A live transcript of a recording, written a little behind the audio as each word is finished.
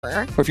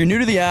Or if you're new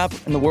to the app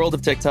and the world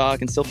of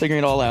TikTok and still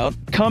figuring it all out,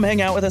 come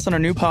hang out with us on our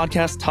new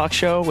podcast, Talk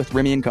Show with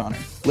Remy and Connor.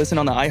 Listen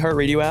on the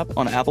iHeartRadio app,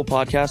 on Apple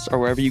Podcasts, or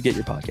wherever you get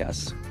your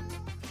podcasts.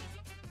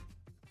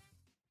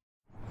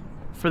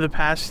 For the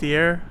past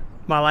year,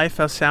 my life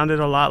has sounded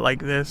a lot like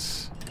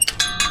this.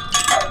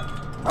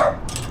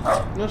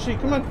 Yoshi,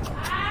 come on.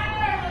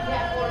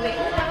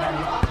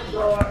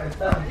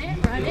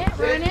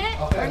 Run it.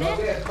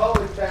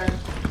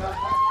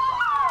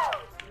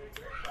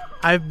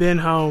 I've been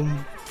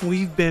home.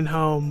 We've been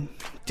home.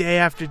 Day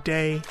after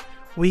day,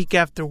 week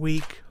after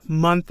week,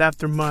 month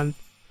after month.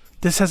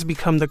 This has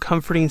become the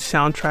comforting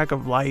soundtrack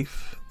of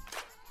life.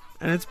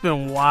 And it's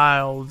been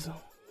wild.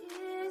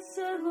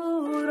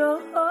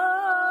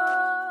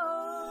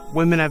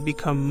 Women have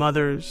become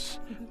mothers.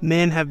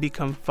 Men have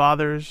become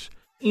fathers.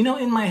 You know,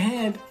 in my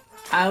head,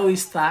 I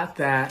always thought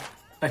that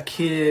a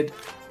kid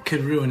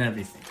could ruin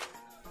everything.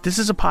 This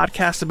is a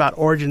podcast about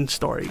origin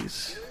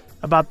stories.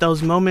 About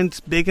those moments,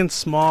 big and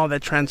small,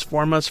 that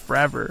transform us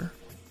forever.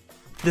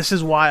 This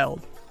is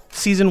Wild.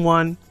 Season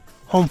 1,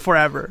 Home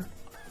Forever.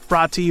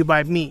 Brought to you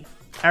by me,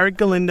 Eric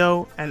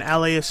Galindo, and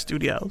LAist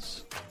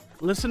Studios.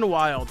 Listen to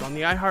Wild on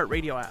the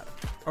iHeartRadio app,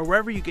 or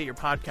wherever you get your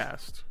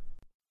podcasts.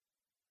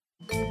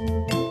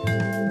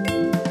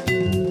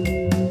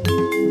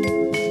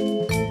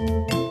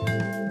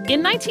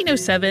 In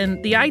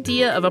 1907, the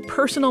idea of a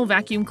personal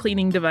vacuum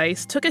cleaning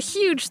device took a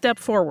huge step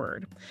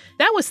forward.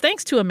 That was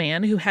thanks to a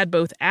man who had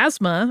both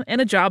asthma and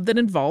a job that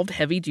involved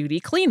heavy-duty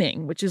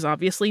cleaning, which is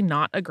obviously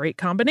not a great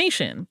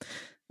combination.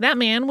 That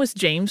man was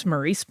James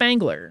Murray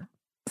Spangler.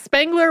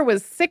 Spangler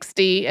was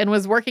 60 and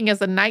was working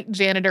as a night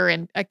janitor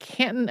in a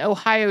Canton,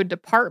 Ohio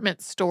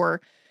department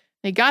store.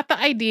 He got the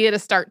idea to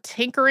start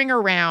tinkering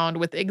around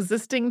with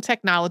existing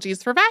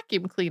technologies for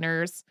vacuum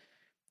cleaners.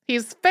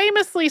 He's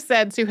famously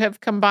said to have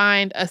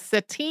combined a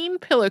sateen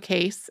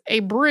pillowcase, a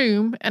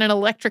broom, and an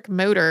electric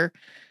motor.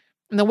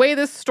 And the way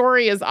this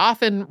story is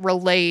often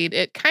relayed,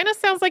 it kind of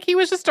sounds like he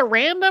was just a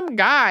random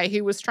guy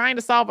who was trying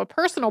to solve a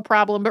personal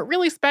problem, but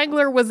really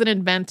Spangler was an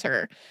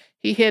inventor.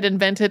 He had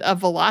invented a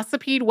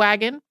velocipede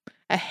wagon,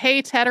 a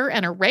hay tedder,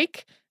 and a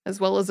rake, as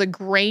well as a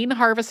grain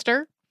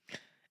harvester.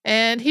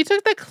 And he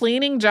took the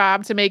cleaning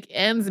job to make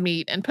ends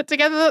meet and put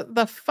together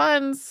the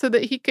funds so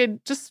that he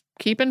could just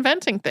keep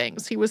inventing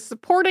things. He was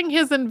supporting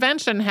his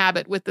invention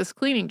habit with this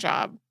cleaning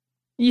job.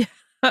 Yeah.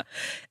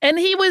 And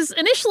he was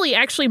initially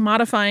actually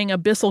modifying a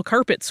Bissell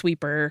carpet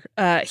sweeper.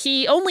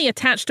 He only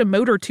attached a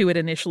motor to it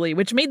initially,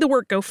 which made the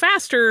work go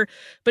faster,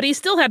 but he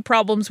still had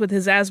problems with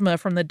his asthma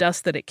from the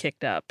dust that it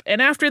kicked up.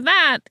 And after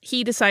that,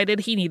 he decided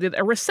he needed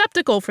a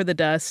receptacle for the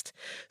dust.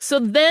 So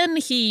then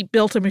he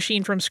built a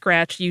machine from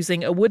scratch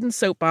using a wooden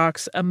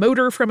soapbox, a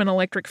motor from an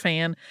electric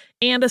fan,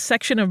 and a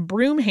section of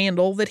broom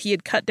handle that he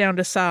had cut down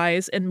to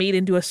size and made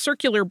into a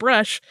circular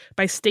brush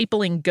by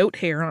stapling goat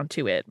hair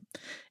onto it.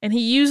 And he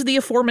used the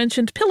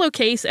aforementioned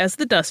pillowcase as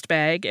the dust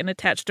bag and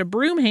attached a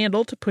broom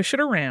handle to push it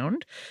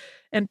around.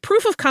 And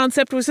proof of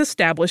concept was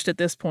established at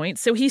this point,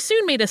 so he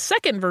soon made a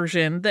second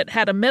version that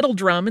had a metal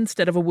drum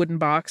instead of a wooden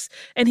box,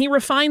 and he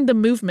refined the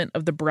movement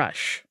of the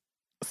brush.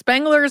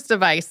 Spangler's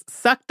device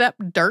sucked up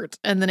dirt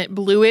and then it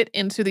blew it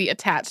into the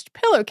attached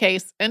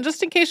pillowcase. And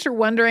just in case you're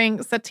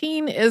wondering,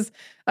 sateen is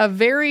a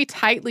very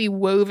tightly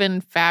woven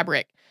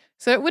fabric.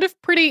 So it would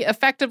have pretty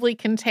effectively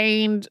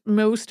contained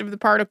most of the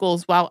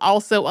particles while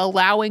also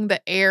allowing the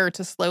air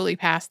to slowly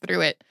pass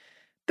through it.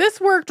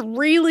 This worked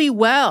really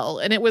well,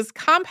 and it was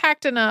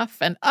compact enough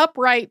and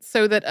upright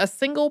so that a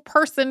single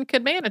person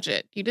could manage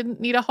it. You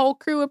didn't need a whole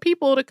crew of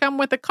people to come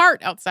with a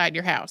cart outside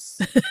your house.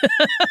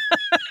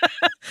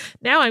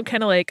 Now I'm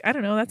kind of like, I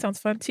don't know, that sounds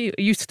fun too.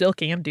 You still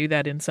can do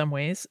that in some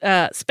ways.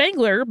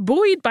 Spangler,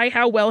 buoyed by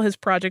how well his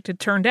project had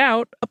turned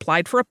out,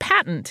 applied for a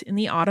patent in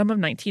the autumn of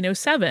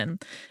 1907.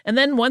 And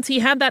then once he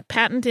had that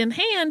patent in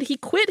hand, he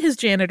quit his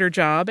janitor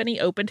job and he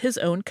opened his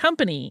own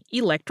company,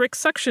 Electric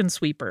Suction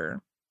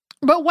Sweeper.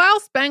 But while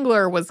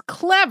Spangler was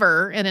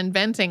clever in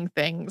inventing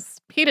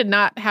things, he did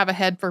not have a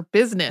head for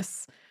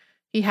business.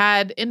 He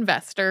had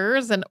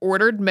investors and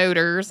ordered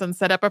motors and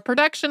set up a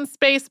production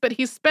space, but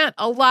he spent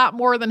a lot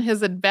more than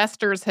his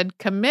investors had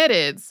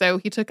committed. So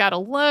he took out a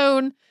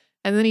loan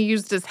and then he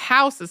used his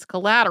house as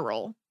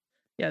collateral.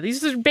 Yeah,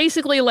 these are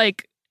basically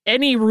like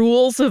any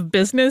rules of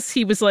business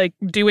he was like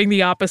doing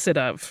the opposite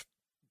of.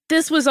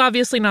 This was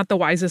obviously not the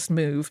wisest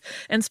move,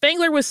 and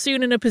Spangler was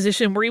soon in a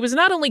position where he was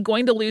not only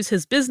going to lose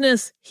his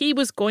business, he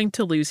was going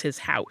to lose his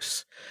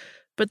house.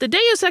 But the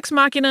deus ex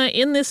machina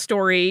in this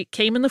story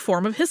came in the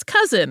form of his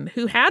cousin,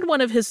 who had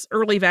one of his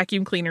early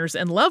vacuum cleaners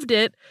and loved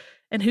it,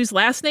 and whose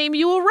last name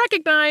you will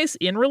recognize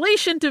in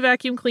relation to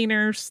vacuum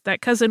cleaners.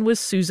 That cousin was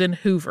Susan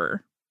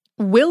Hoover.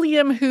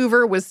 William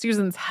Hoover was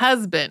Susan's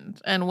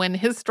husband, and when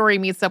his story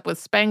meets up with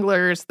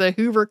Spangler's, the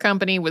Hoover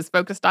Company was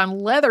focused on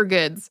leather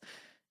goods,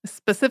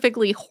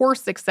 specifically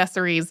horse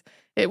accessories.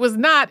 It was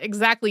not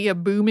exactly a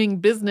booming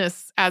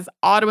business as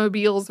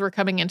automobiles were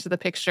coming into the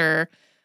picture.